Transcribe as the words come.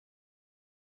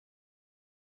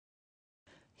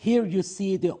Here you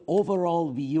see the overall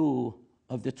view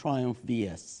of the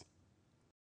Triumph-VS.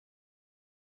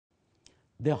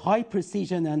 The high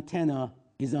precision antenna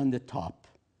is on the top.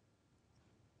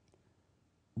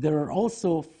 There are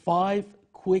also 5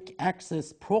 quick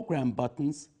access program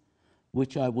buttons,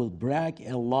 which I will brag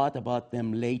a lot about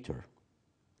them later.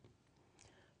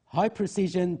 High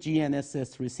precision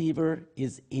GNSS receiver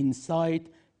is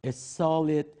inside a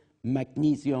solid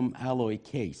magnesium alloy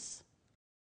case.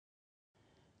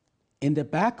 In the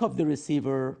back of the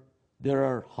receiver, there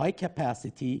are high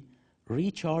capacity,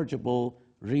 rechargeable,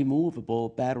 removable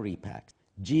battery packs,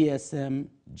 GSM,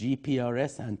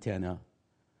 GPRS antenna,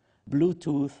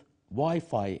 Bluetooth,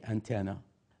 Wi-Fi antenna,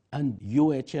 and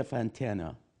UHF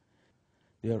antenna.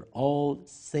 They are all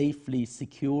safely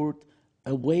secured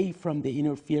away from the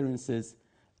interferences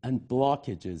and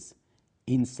blockages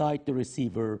inside the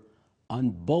receiver on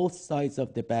both sides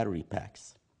of the battery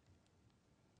packs.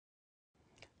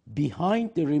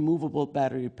 Behind the removable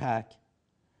battery pack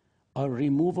are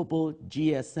removable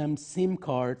GSM SIM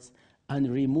cards and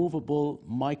removable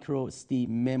micro SD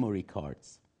memory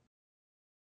cards.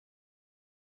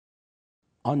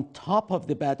 On top of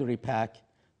the battery pack,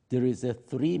 there is a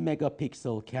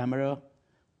 3-megapixel camera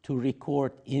to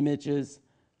record images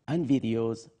and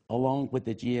videos along with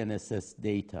the GNSS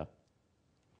data.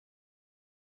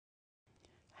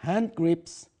 Hand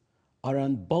grips are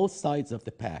on both sides of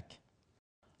the pack.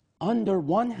 Under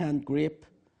one hand grip,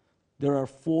 there are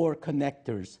 4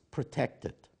 connectors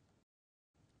protected.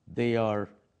 They are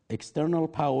external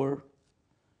power,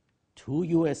 2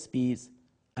 USBs,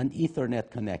 and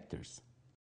Ethernet connectors.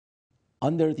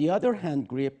 Under the other hand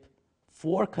grip,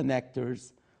 4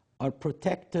 connectors are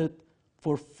protected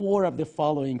for 4 of the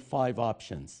following 5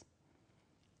 options: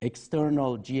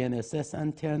 external GNSS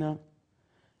antenna,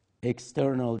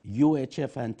 external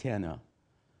UHF antenna,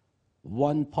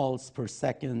 1 pulse per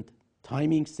second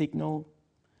timing signal,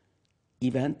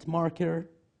 event marker,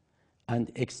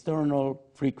 and external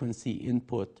frequency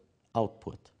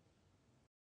input/output.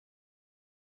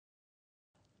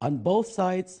 On both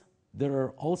sides, there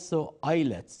are also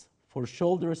eyelets for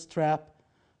shoulder strap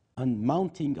and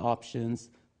mounting options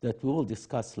that we will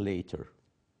discuss later.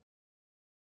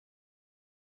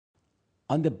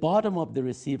 On the bottom of the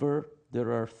receiver,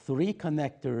 there are 3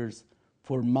 connectors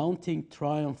for mounting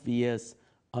Triumph-VS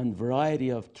on a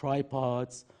variety of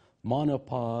tripods,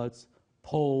 monopods,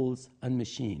 poles, and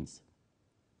machines.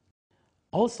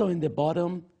 Also in the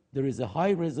bottom, there is a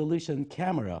high-resolution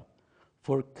camera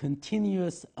for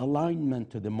continuous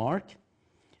alignment to the mark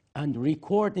and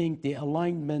recording the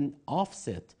alignment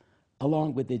offset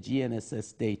along with the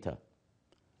GNSS data.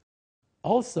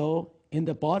 Also, in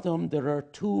the bottom, there are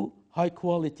 2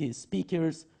 high-quality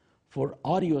speakers for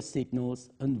audio signals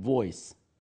and voice.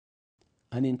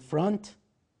 And in front,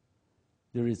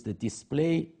 there is the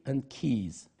display and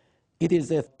keys. It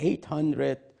is a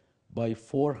 800 by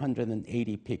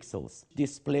 480 pixels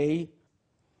display.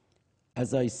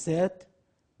 As I said,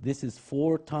 this is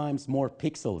 4 times more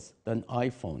pixels than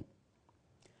iPhone.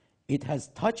 It has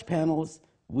touch panels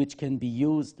which can be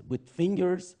used with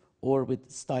fingers or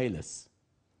with stylus.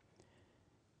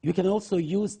 You can also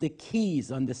use the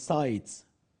keys on the sides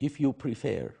if you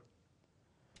prefer.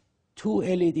 2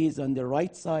 LEDs on the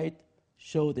right side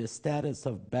show the status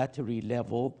of battery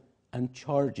level and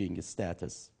charging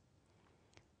status.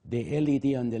 The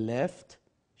LED on the left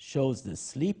shows the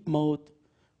sleep mode,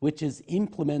 which is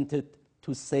implemented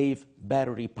to save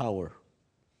battery power.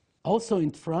 Also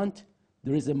in front,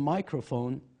 there is a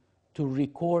microphone to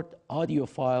record audio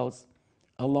files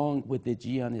along with the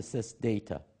GNSS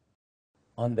data.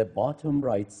 On the bottom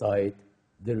right side,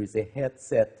 there is a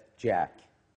headset jack.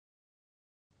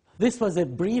 This was a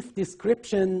brief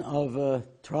description of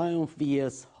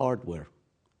Triumph-VS hardware.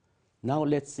 Now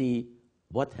let's see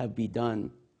what have been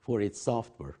done for its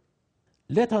software.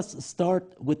 Let us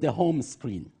start with the home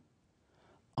screen.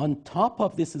 On top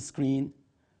of this screen,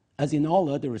 as in all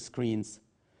other screens,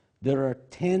 there are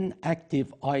 10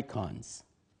 active icons.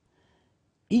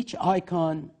 Each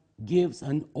icon gives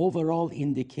an overall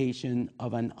indication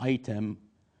of an item,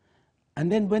 and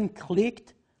then when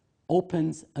clicked,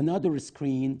 opens another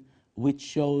screen which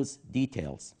shows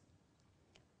details.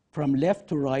 From left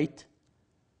to right,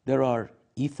 there are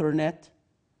Ethernet,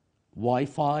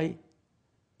 Wi-Fi,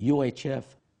 UHF,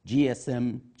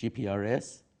 GSM,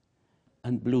 GPRS,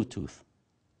 and Bluetooth.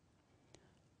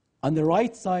 On the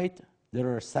right side,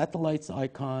 there are satellites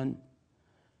icon,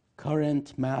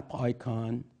 current map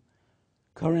icon,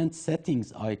 current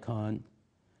settings icon,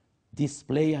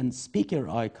 display and speaker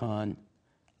icon,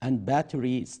 and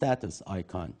battery status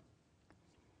icon.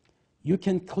 You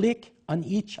can click on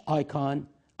each icon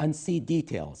and see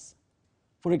details.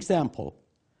 For example,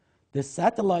 the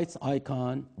satellites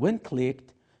icon, when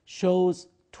clicked, shows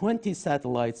 20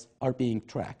 satellites are being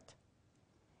tracked.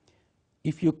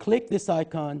 If you click this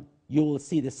icon, you will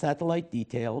see the satellite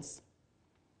details,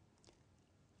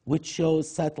 which shows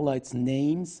satellites'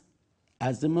 names,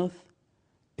 azimuth,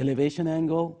 elevation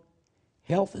angle,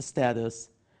 health status,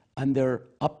 and their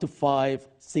up to 5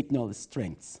 signal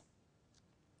strengths.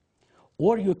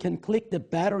 Or you can click the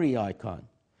battery icon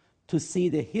to see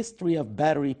the history of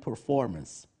battery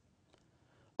performance.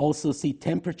 Also see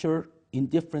temperature in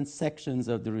different sections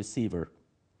of the receiver.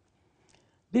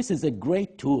 This is a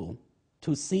great tool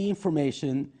to see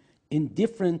information in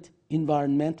different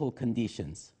environmental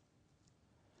conditions.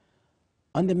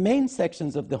 On the main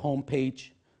sections of the home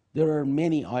page, there are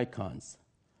many icons.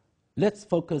 Let's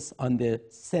focus on the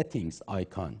settings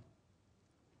icon.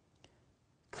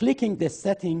 Clicking the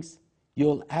settings,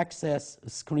 you'll access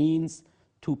screens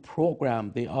to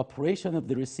program the operation of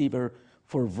the receiver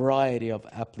for a variety of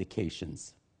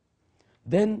applications.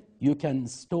 Then you can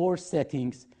store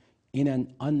settings in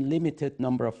an unlimited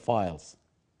number of files.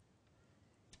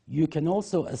 You can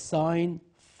also assign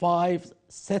 5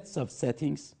 sets of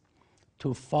settings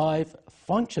to 5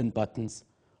 function buttons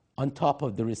on top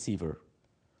of the receiver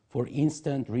for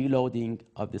instant reloading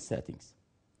of the settings.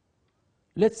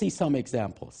 Let's see some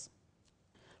examples.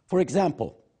 For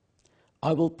example,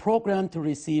 I will program the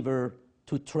receiver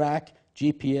to track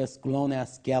GPS,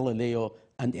 GLONASS, Galileo,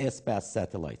 and SBAS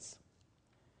satellites.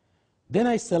 Then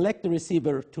I select the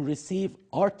receiver to receive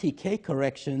RTK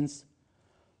corrections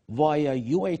via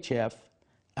UHF,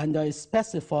 and I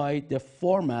specify the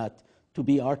format to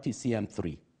be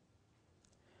RTCM3.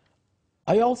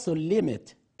 I also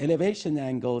limit elevation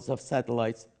angles of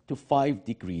satellites to 5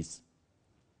 degrees.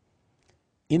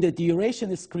 In the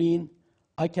duration screen,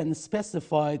 I can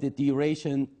specify the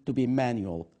duration to be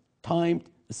manual, timed,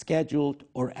 scheduled,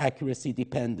 or accuracy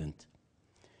dependent.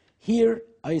 Here,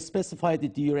 I specify the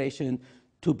duration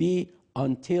to be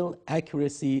until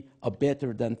accuracy of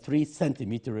better than 3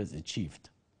 centimeters is achieved.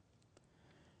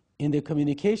 In the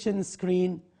communication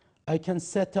screen, I can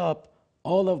set up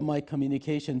all of my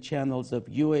communication channels of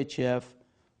UHF,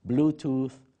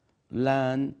 Bluetooth,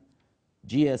 LAN,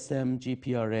 GSM,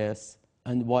 GPRS,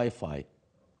 and Wi-Fi.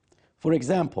 For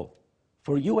example,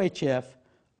 for UHF,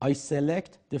 I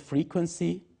select the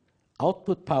frequency,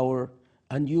 output power,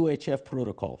 and UHF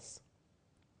protocols.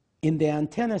 In the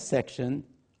antenna section,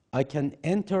 I can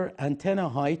enter antenna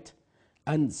height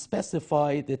and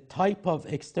specify the type of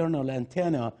external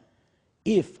antenna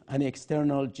if an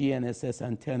external GNSS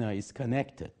antenna is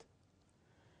connected.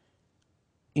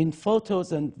 In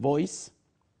photos and voice,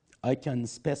 I can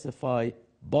specify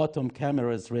bottom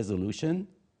camera's resolution,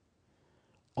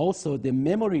 also the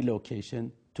memory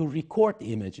location to record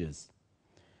images,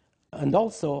 and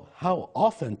also how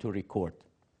often to record.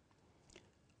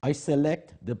 I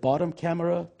select the bottom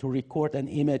camera to record an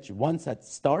image once at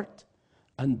start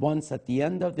and once at the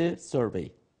end of the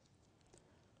survey.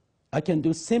 I can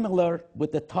do similar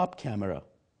with the top camera.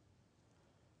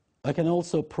 I can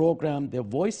also program the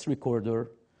voice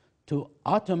recorder to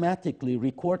automatically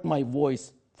record my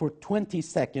voice for 20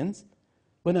 seconds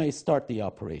when I start the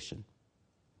operation.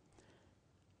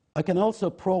 I can also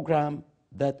program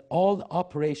that all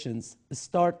operations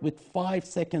start with 5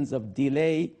 seconds of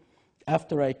delay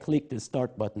after I click the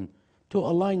start button to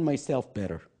align myself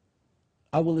better.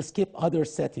 I will skip other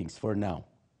settings for now.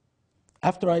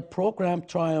 After I program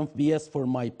Triumph-VS for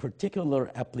my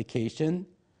particular application,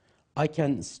 I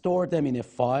can store them in a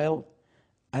file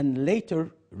and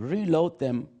later reload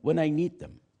them when I need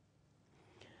them.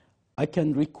 I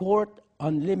can record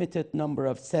unlimited number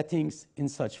of settings in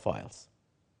such files.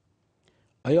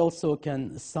 I also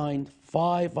can assign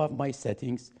 5 of my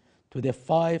settings to the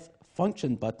 5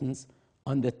 function buttons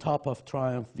on the top of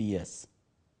Triumph-VS.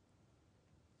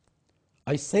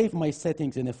 I save my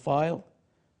settings in a file,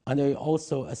 and I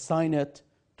also assign it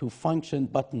to function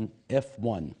button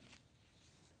F1.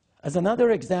 As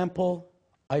another example,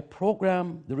 I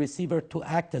program the receiver to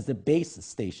act as a base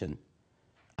station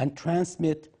and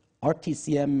transmit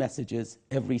RTCM messages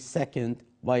every second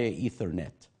via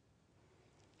Ethernet.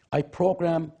 I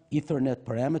program Ethernet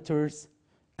parameters,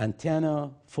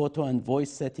 antenna, photo, and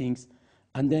voice settings,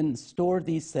 and then store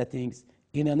these settings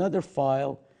in another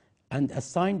file and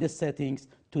assign the settings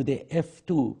to the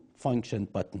F2 function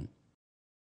button.